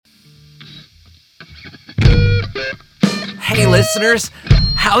Hey listeners,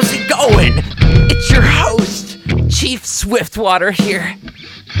 how's it going? It's your host, Chief Swiftwater here.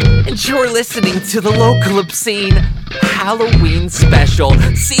 And you're listening to the Local Obscene Halloween Special,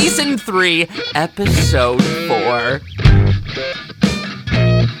 Season 3, Episode 4.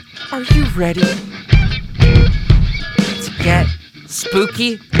 Are you ready to get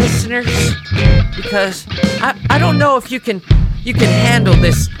spooky, listeners? Because I don't know if you can handle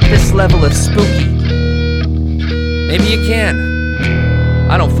this level of spooky. Maybe you can.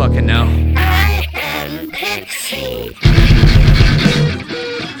 I don't fucking know. I am Pixie.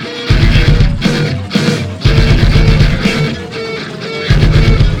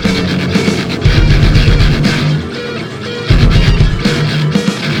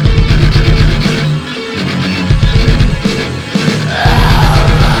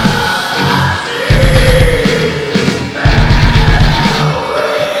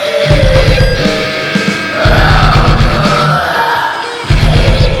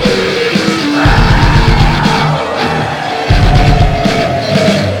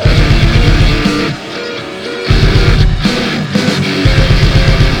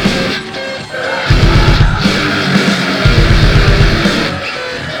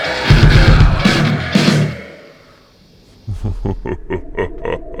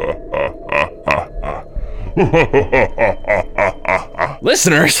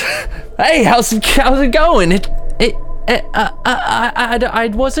 Listeners, hey, how's it going?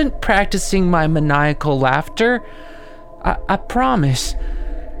 I wasn't practicing my maniacal laughter. I promise.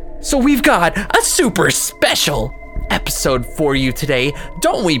 So we've got a super special episode for you today,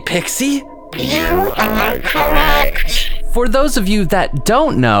 don't we, Pixie? You are correct. For those of you that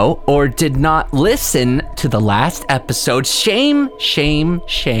don't know or did not listen to the last episode, shame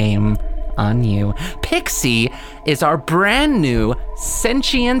on you. Pixie is our brand new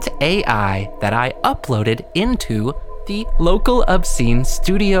sentient AI that I uploaded into the Local Obscene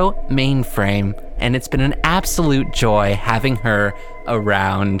Studio mainframe, and it's been an absolute joy having her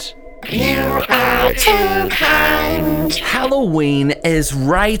around. You are too kind. Halloween is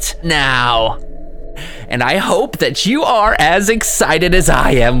right now, and I hope that you are as excited as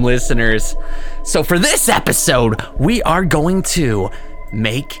I am, listeners. So for this episode, we are going to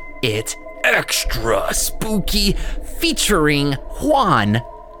make it extra spooky, featuring Juan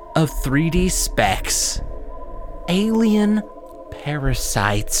of 3D Specs, alien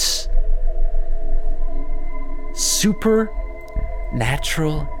parasites,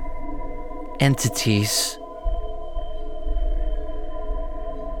 supernatural entities,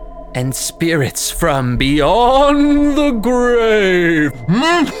 and spirits from beyond the grave.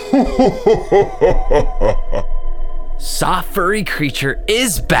 Soft furry creature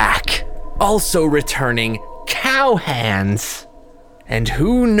is back, also returning cow hands. And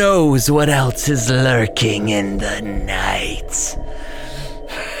who knows what else is lurking in the night.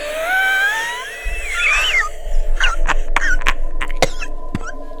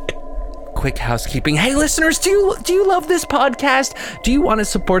 Quick housekeeping. Hey listeners, do you love this podcast? Do you want to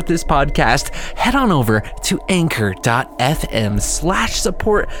support this podcast? Head on over to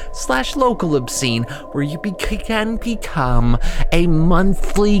anchor.fm/support/localobscene, where you can become a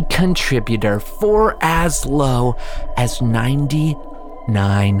monthly contributor for as low as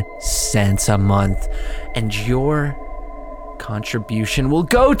 99 cents a month. And your contribution will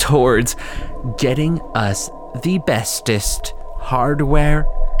go towards getting us the bestest hardware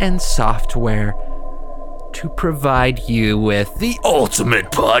and software to provide you with the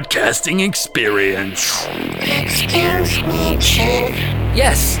ultimate podcasting experience. Excuse me, Chief.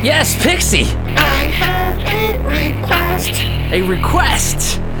 Yes, Pixie. I have a request. A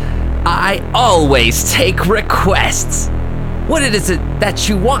request? I always take requests. What is it that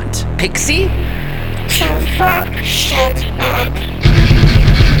you want, Pixie? To fuck shit up.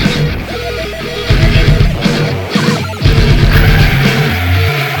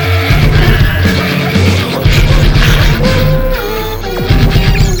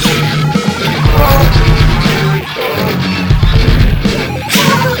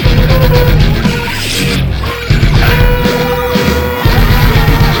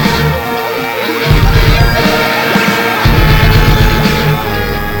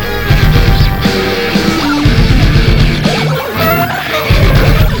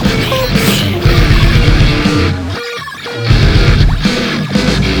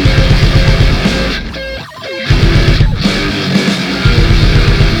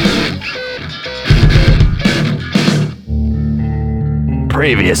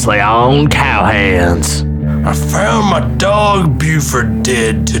 Previously on Cowhands. I found my dog Buford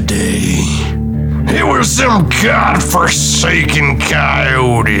dead today. It was some godforsaken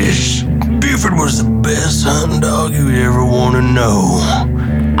coyotes. Buford Buford was the best hunting dog you'd ever want to know.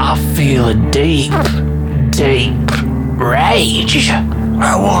 I feel a deep, deep rage.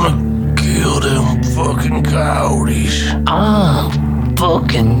 I want to kill them fucking coyotes.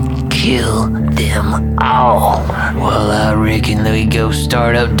 Fucking kill them all. Well, I reckon we go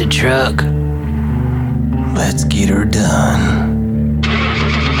start up the truck. Let's get her done.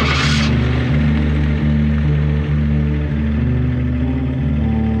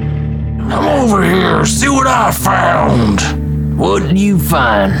 I'm over here. See what I found. What'd you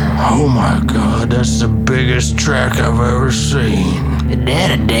find? Oh my God, that's the biggest track I've ever seen. Is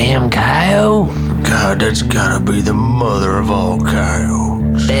that a damn coyote? God, that's gotta be the mother of all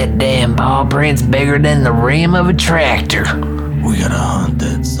coyotes. That damn paw print's bigger than the rim of a tractor. We gotta hunt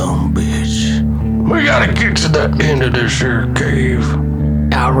that sumbitch. We gotta get to the end of this here cave.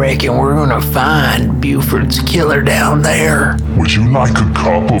 I reckon we're gonna find Buford's killer down there. Would you like a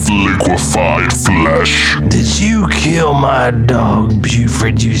cup of liquefied flesh? Did you kill my dog,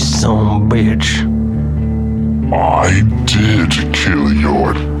 Buford, you sumbitch? I did kill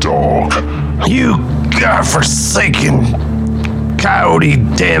your dog. You godforsaken coyote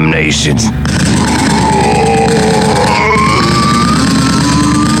damnation.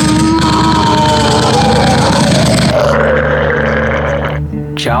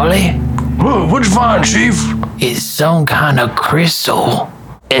 Charlie, What'd you find, Chief? it's some kind of crystal.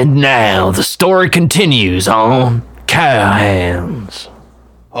 And now the story continues on Cowhands.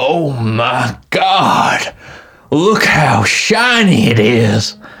 Oh my God! Look how shiny it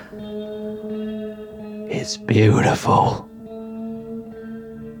is! It's beautiful.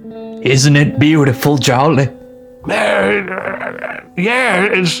 Isn't it beautiful, Charlie? Yeah,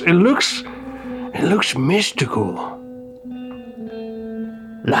 it looks mystical.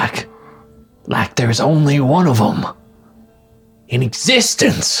 Like there's only one of them in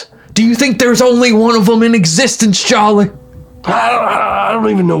existence. Do you think there's only one of them in existence, Charlie? I don't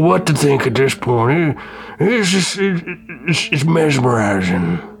even know what to think at this point. It's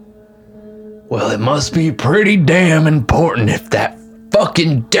mesmerizing. Well, it must be pretty damn important if that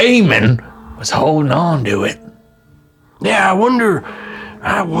fucking demon was holding on to it. Yeah, I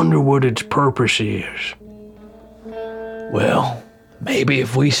wonder what its purpose is. Well, maybe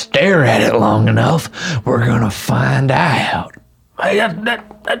if we stare at it long enough, we're gonna find out. Hey,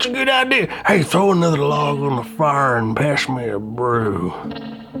 that's a good idea. Hey, throw another log on the fire and pass me a brew.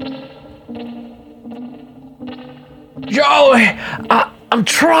 Joey, I'm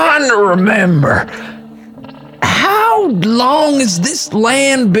trying to remember. How long has this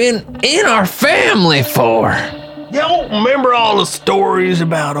land been in our family for? You don't remember all the stories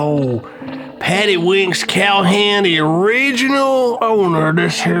about old Patty Winks Cowhand, the original owner of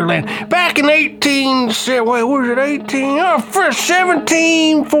this here land? Back in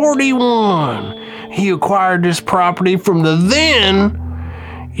 1741, he acquired this property from the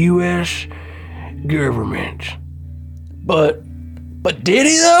then U.S. government. But did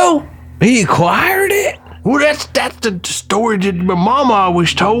he though? He acquired it? Well, that's the story that my mama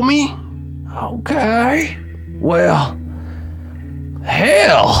always told me. Okay. Well,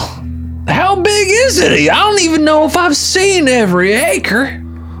 hell, how big is it? I don't even know if I've seen every acre.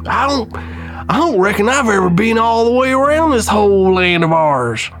 I don't reckon I've ever been all the way around this whole land of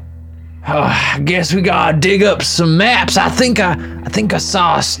ours. I guess we gotta dig up some maps. I think I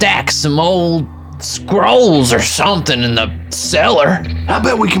saw a stack of some old scrolls or something in the cellar. I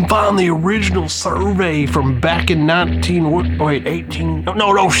bet we can find the original survey from back in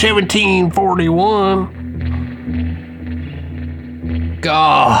 1741.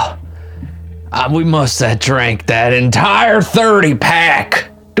 God, we must have drank that entire 30 pack.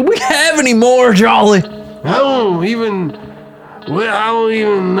 Do we have any more, Jolly? I don't even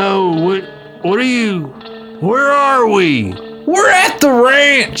know. Where are we? We're at the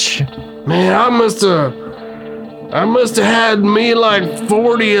ranch. Man, I must have had me like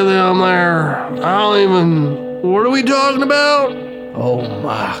 40 of them there. What are we talking about? Oh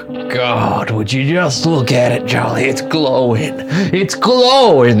my God, would you just look at it, Jolly? It's glowing. It's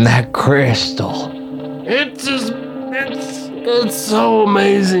glowing, that crystal. It's so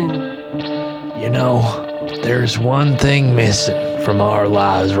amazing. You know, there's one thing missing from our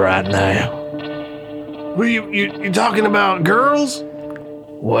lives right now. What you talking about, girls?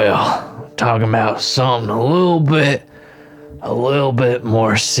 Well, talking about something a little bit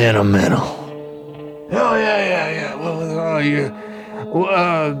more sentimental. Oh, yeah.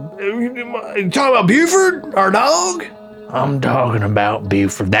 You talking about Buford, our dog? I'm talking about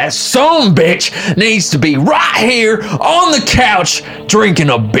Buford. That sumbitch needs to be right here on the couch drinking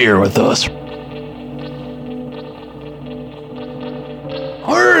a beer with us.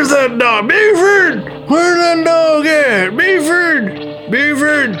 Where Where's that dog? Buford! Where's that dog at? Buford!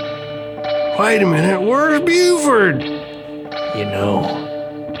 Buford! Wait a minute, where's Buford? You know,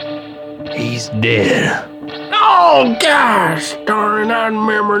 he's dead. Oh, gosh darn it, I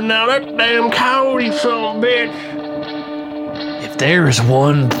remember now. That damn coyote son of a bitch. If there's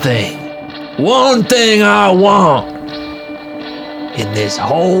one thing I want in this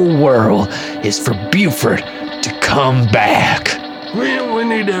whole world is for Buford to come back. We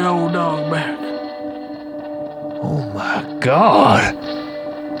need that old dog back. Oh my God.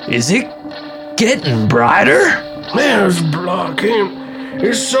 Is it getting brighter? Man, it's block him.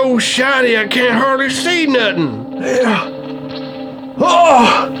 It's so shiny I can't hardly see nothing. Yeah.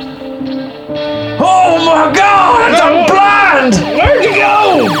 Oh my God, I'm blind! Where'd you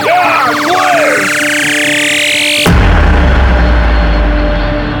go? God, where?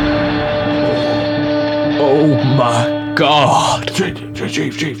 Oh my God.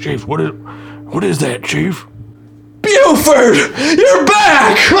 Chief, what is that, Chief? Buford, you're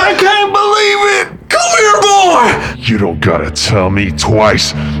back! I can't believe it! Come here, boy! You don't gotta tell me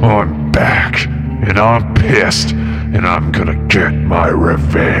twice. I'm back, and I'm pissed, and I'm gonna get my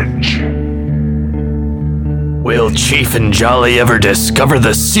revenge. Will Chief and Jolly ever discover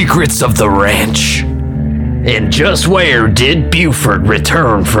the secrets of the ranch? And just where did Buford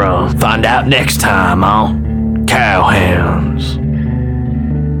return from? Find out next time on Cowhounds.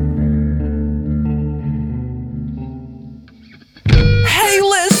 Hey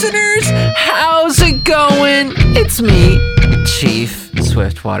listeners, how's it going? It's me, Chief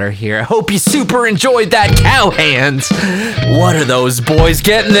Swiftwater here. I hope you super enjoyed that Cowhands. What are those boys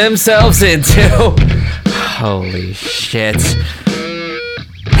getting themselves into? Holy shit.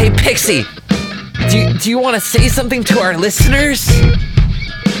 Hey Pixie, do you want to say something to our listeners?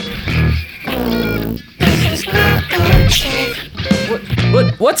 This is not good, Chief.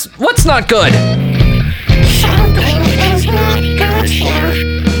 What's not good? Something is not good here.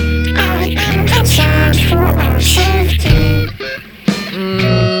 I am concerned for our safety.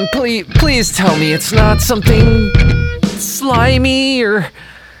 Please tell me it's not something slimy or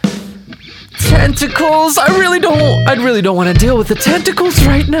tentacles. I'd really don't want to deal with the tentacles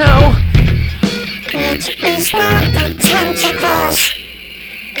right now. It is not the tentacles.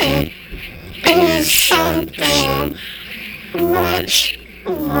 It is something much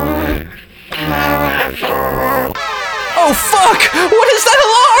more powerful. Oh fuck! What is that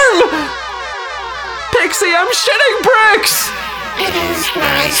alarm? Pixie, I'm shitting bricks! It is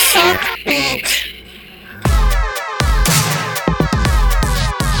my sick beat.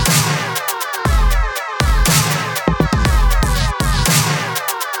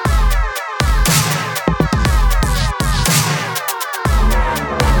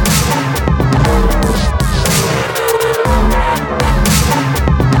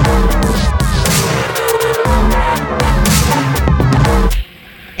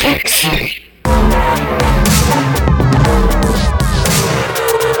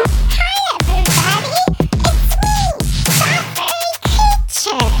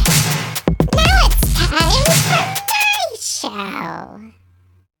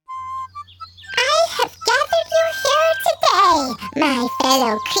 my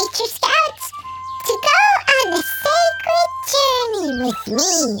fellow creature scouts, to go on a sacred journey with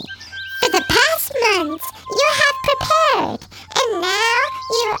me. For the past months, you have prepared, and now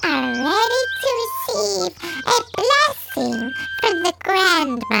you are ready to receive a blessing from the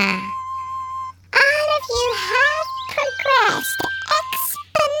Grandma. All of you have progressed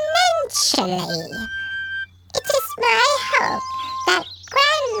exponentially. It is my hope that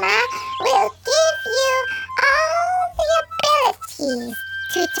Grandma will give you all the abilities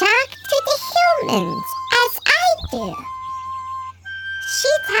to talk to the humans as I do.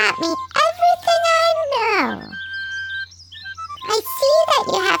 She taught me everything I know. I see that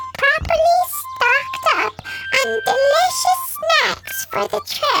you have properly stocked up on delicious snacks for the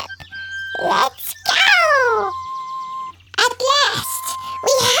trip. Let's go! At last,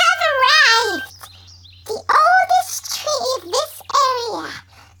 we have arrived! The oldest tree of this area,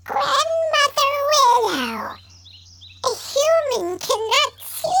 Grandmother Willow. A human cannot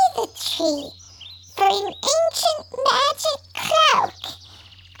see the tree, for an ancient magic cloak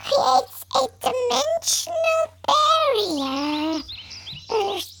creates a dimensional barrier,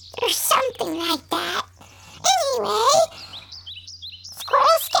 or something like that. Anyway,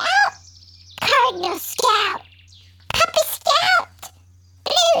 Squirrel Scout, Cardinal Scout, Puppy Scout,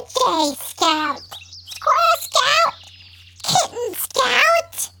 Blue Jay Scout, Squirrel Scout, Kitten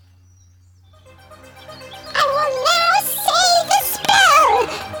Scout. I will now say the spell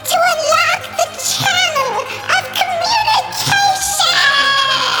to unlock the channel of communication.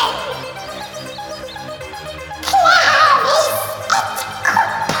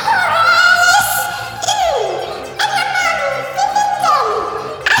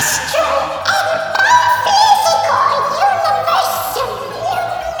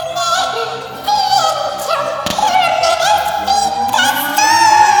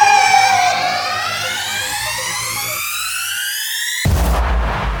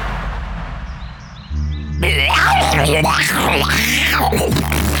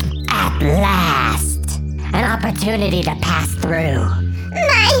 last, an opportunity to pass through.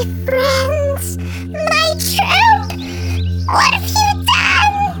 My friends, my troop, what have you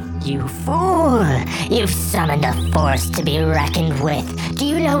done? You fool! You've summoned a force to be reckoned with. Do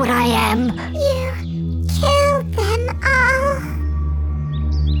you know what I am? You killed them all.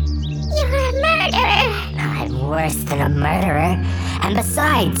 You're a murderer. I'm worse than a murderer. And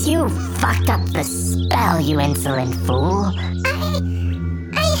besides, you fucked up the spell, you insolent fool.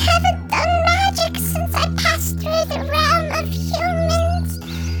 I haven't done magic since I passed through the realm of humans.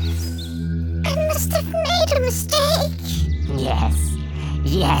 I must have made a mistake.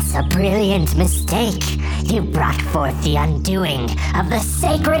 Yes, a brilliant mistake. You brought forth the undoing of the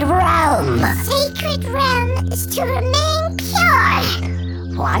sacred realm. Sacred realm is to remain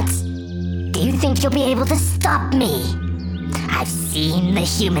pure. What? Do you think you'll be able to stop me? I've seen the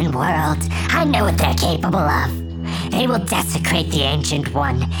human world. I know what they're capable of. They will desecrate the Ancient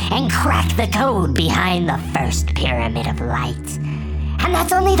One and crack the code behind the first Pyramid of Light. And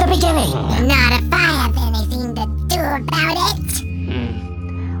that's only the beginning. Not if I have anything to do about it.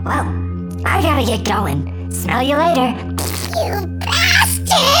 Well, I gotta get going. Smell you later. You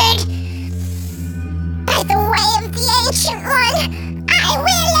bastard! By the way of the Ancient One, I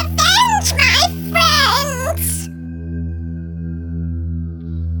will avenge my friends!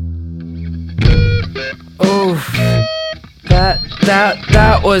 Oof.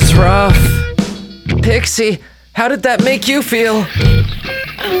 That was rough. Pixie, how did that make you feel?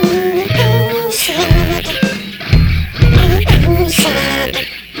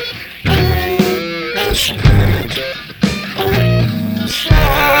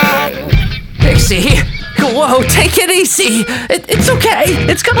 Pixie, whoa, take it easy. It's okay.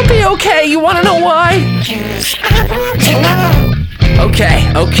 It's gonna be okay. You wanna know why?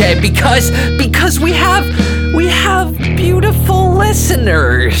 Okay, because we have beautiful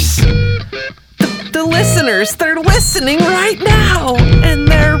listeners. The listeners, they're listening right now, and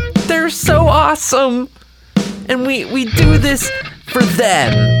they're so awesome. And we do this for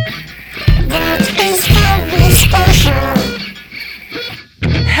them. That is very special.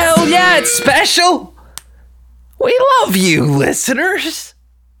 Hell yeah, it's special. We love you, listeners.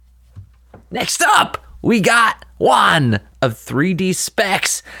 Next up, we got Juan of 3D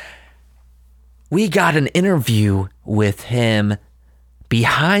Specs. We got an interview with him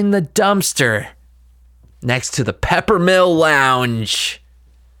behind the dumpster next to the Peppermill Lounge.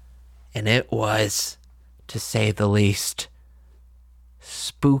 And it was, to say the least,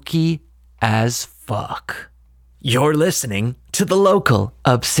 spooky as fuck. You're listening to The Local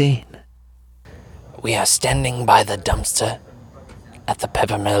Obscene. We are standing by the dumpster at the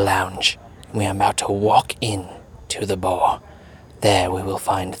Peppermill Lounge. We are about to walk in to the bar. There we will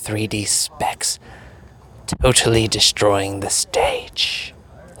find 3D Specs totally destroying the stage.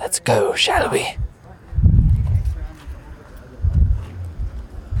 Let's go, shall we?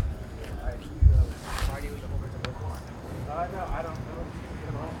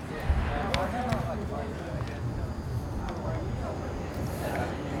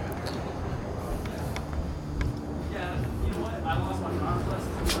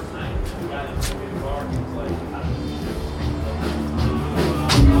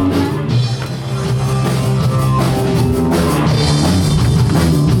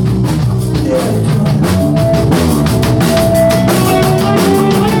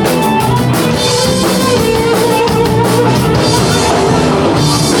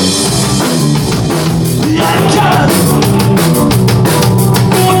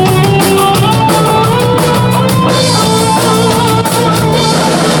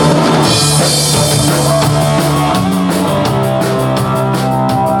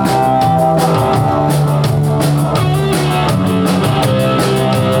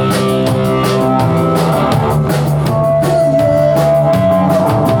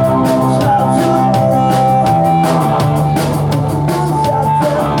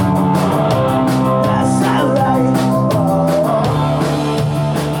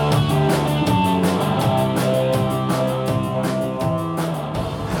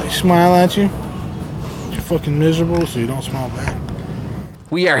 Smile at you. You're fucking miserable, so you don't smile back.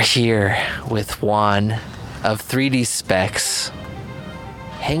 We are here with Juan of 3D Specs,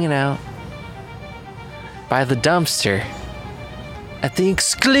 hanging out by the dumpster at the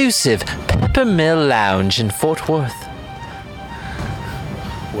exclusive Peppermill Lounge in Fort Worth.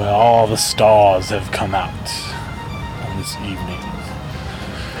 Well, all the stars have come out on this evening.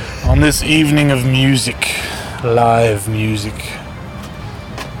 On this evening of music, live music.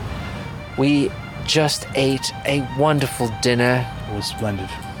 We just ate a wonderful dinner. It was splendid.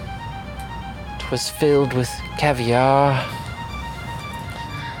 It was filled with caviar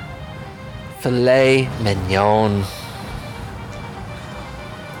Filet mignon.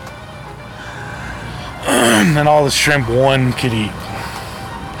 And all the shrimp one could eat.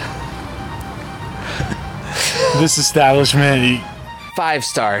 This establishment, 5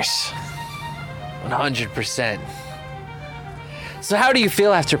 stars. 100%. So how do you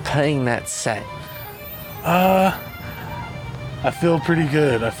feel after playing that set? I feel pretty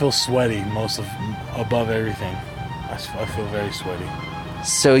good. I feel sweaty above everything. I feel very sweaty.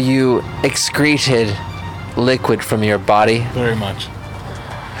 So you excreted liquid from your body? Very much.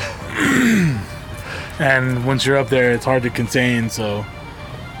 And once you're up there, it's hard to contain, so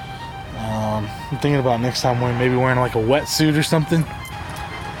I'm thinking about next time maybe wearing like a wetsuit or something.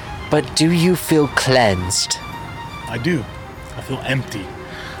 But do you feel cleansed? I do. I feel empty.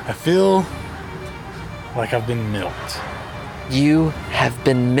 I feel like I've been milked. You have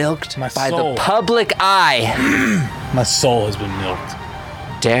been milked by soul. the public eye. My soul has been milked.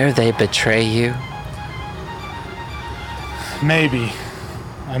 Dare they betray you? Maybe.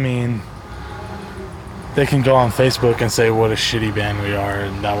 I mean, they can go on Facebook and say what a shitty band we are,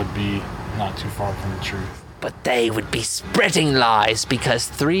 and that would be not too far from the truth. But they would be spreading lies because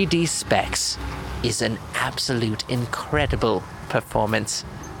 3D Specs is an absolute incredible performance.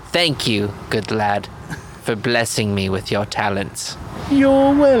 Thank you, good lad, for blessing me with your talents.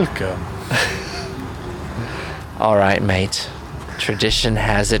 You're welcome. All right, mate. Tradition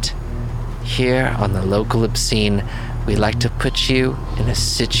has it. Here on the Local Obscene, we like to put you in a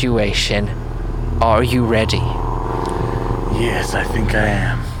situation. Are you ready? Yes, I think I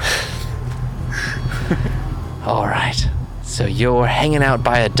am. All right. So you're hanging out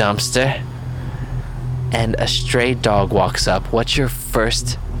by a dumpster, and a stray dog walks up. What's your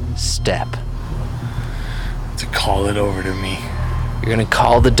first step? To call it over to me. You're gonna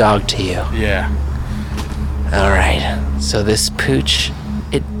call the dog to you. Yeah. All right. So this pooch,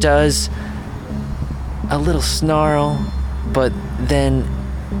 it does a little snarl, but then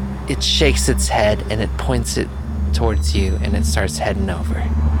it shakes its head and it points it towards you, and it starts heading over.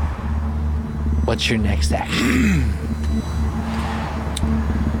 What's your next action?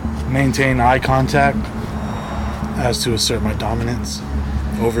 Maintain eye contact as to assert my dominance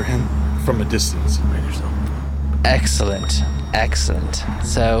over him from a distance. Excellent. Excellent.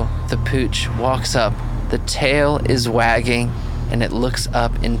 So the pooch walks up, the tail is wagging, and it looks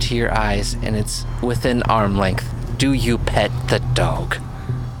up into your eyes, and it's within arm length. Do you pet the dog?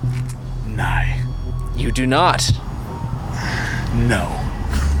 Nay. You do not. No.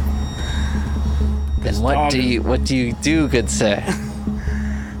 Then what do you do, good sir?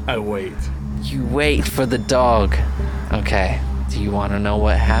 I wait. You wait for the dog. Okay. Do you want to know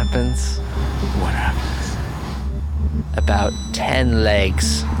what happens? What happens? About 10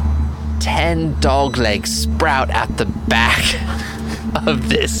 legs. 10 dog legs sprout out the back of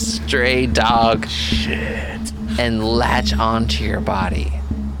this stray dog. Shit. And latch onto your body.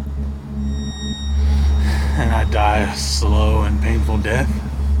 And I die a slow and painful death?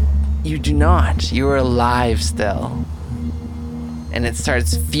 You do not. You are alive still. And it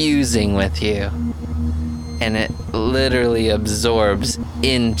starts fusing with you. And it literally absorbs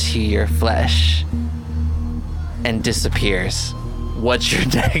into your flesh and disappears. What's your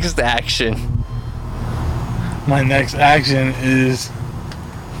next action? My next action is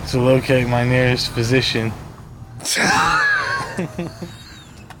to locate my nearest physician.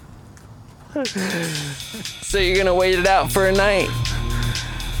 So you're gonna wait it out for a night?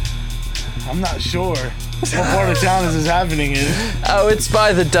 I'm not sure what part of town this is happening in. Oh, it's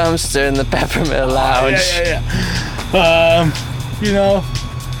by the dumpster in the Peppermint Lounge. Yeah. You know,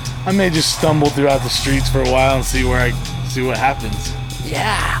 I may just stumble throughout the streets for a while and see what happens.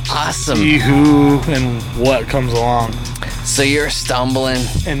 Yeah, awesome. See who and what comes along. So you're stumbling.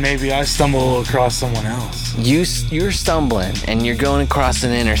 And maybe I stumble across someone else. You're stumbling and you're going across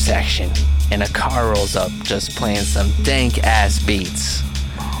an intersection, and a car rolls up just playing some dank ass beats.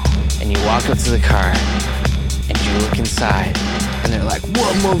 And you walk up to the car and you look inside, and they're like,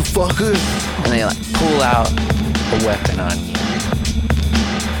 "What, motherfucker?" And they like pull out a weapon on you.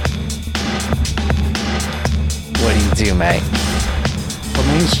 What do you do, mate? I'm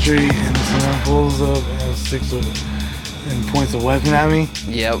in the street and someone pulls up and points a weapon at me.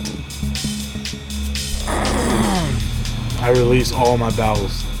 Yep. I release all my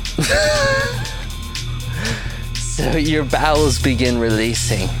bowels. So your bowels begin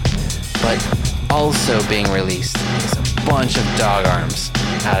releasing, but also being released is a bunch of dog arms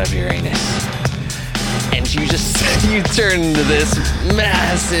out of your anus. And you turn into this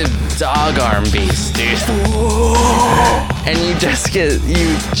massive dog arm beast, dude. And you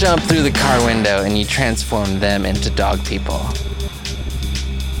jump through the car window and you transform them into dog people.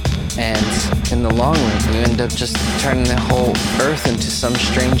 And in the long run, you end up just turning the whole earth into some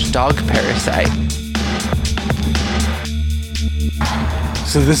strange dog parasite.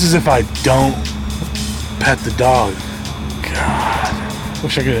 So this is if I don't pet the dog. God.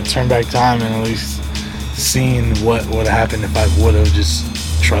 Wish I could have turned back time and at least seen what would have happened if I would have just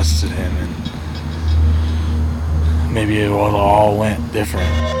trusted him, and maybe it would have all went different.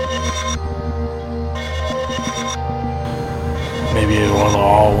 Maybe it would have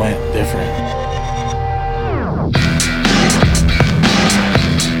all went different.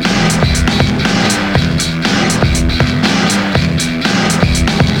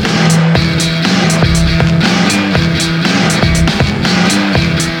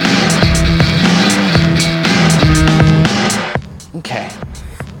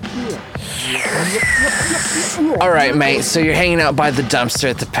 Alright, mate, so you're hanging out by the dumpster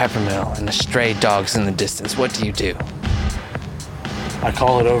at the Peppermill and the stray dog's in the distance. What do you do? I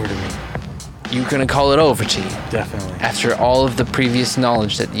call it over to me. You're gonna call it over to you? Definitely. After all of the previous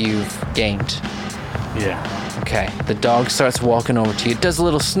knowledge that you've gained? Yeah. Okay, the dog starts walking over to you. It does a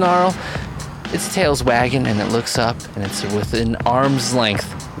little snarl, its tail's wagging, and it looks up, and it's within arm's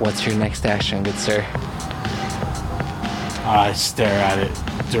length. What's your next action, good sir? I stare at it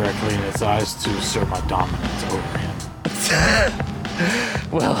directly in its eyes to assert my dominance over him.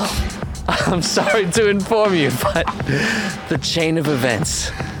 Well, I'm sorry to inform you, but the chain of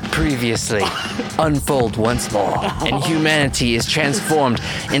events previously unfold once more, and humanity is transformed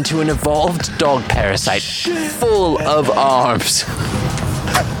into an evolved dog parasite full of arms.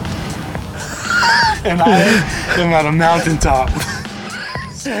 And I am at a mountaintop.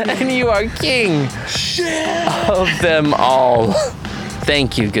 And you are king of them all.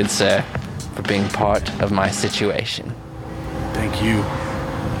 Thank you, good sir, for being part of my situation. Thank you.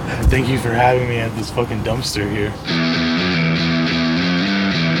 Thank you for having me at this fucking dumpster here.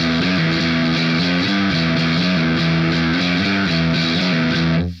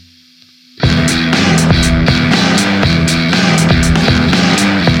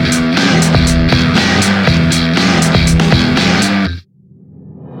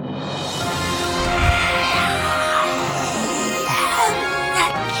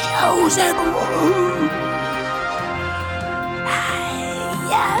 Chosen one. I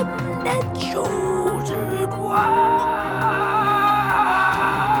am the chosen one.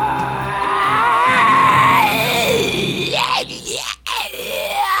 I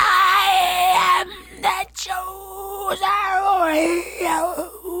am the chosen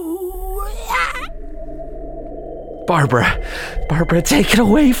one. Barbara, take it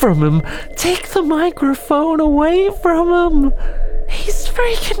away from him. Take the microphone away from him. He's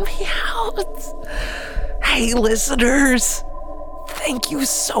freaking me out. Hey, listeners. Thank you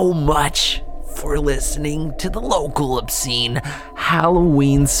so much for listening to the Local Obscene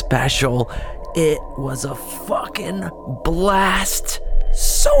Halloween special. It was a fucking blast.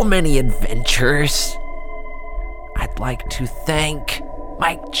 So many adventures. I'd like to thank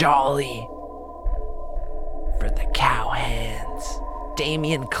Mike Jolly for the cowhands,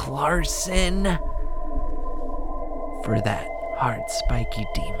 Damian Clarkson for that heart spiky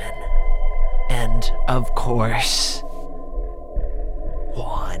demon, and of course,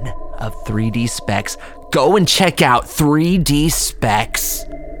 one of 3D Specs. Go and check out 3D Specs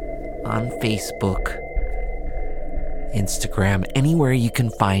on Facebook, Instagram, anywhere you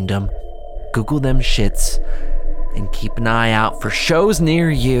can find them. Google them shits and keep an eye out for shows near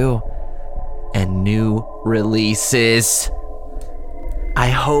you and new releases. I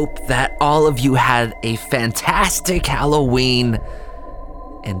hope that all of you had a fantastic Halloween,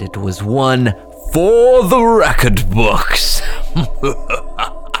 and it was one for the record books.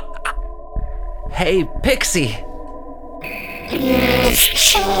 Hey, Pixie.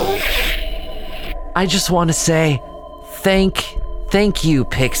 I just want to say thank you,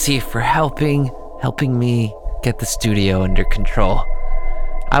 Pixie, for helping me get the studio under control.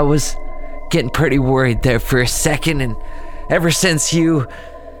 I was getting pretty worried there for a second, and ever since you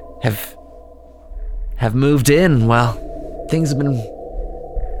have moved in, well, things have been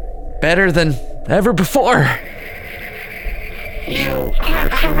better than ever before. You are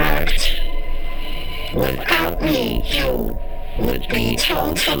correct. Without me, you would be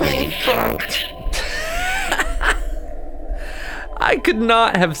totally fucked. I could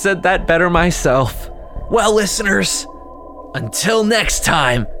not have said that better myself. Well, listeners, until next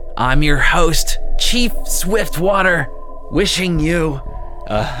time, I'm your host, Chief Swiftwater, wishing you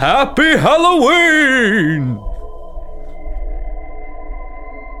a happy Halloween!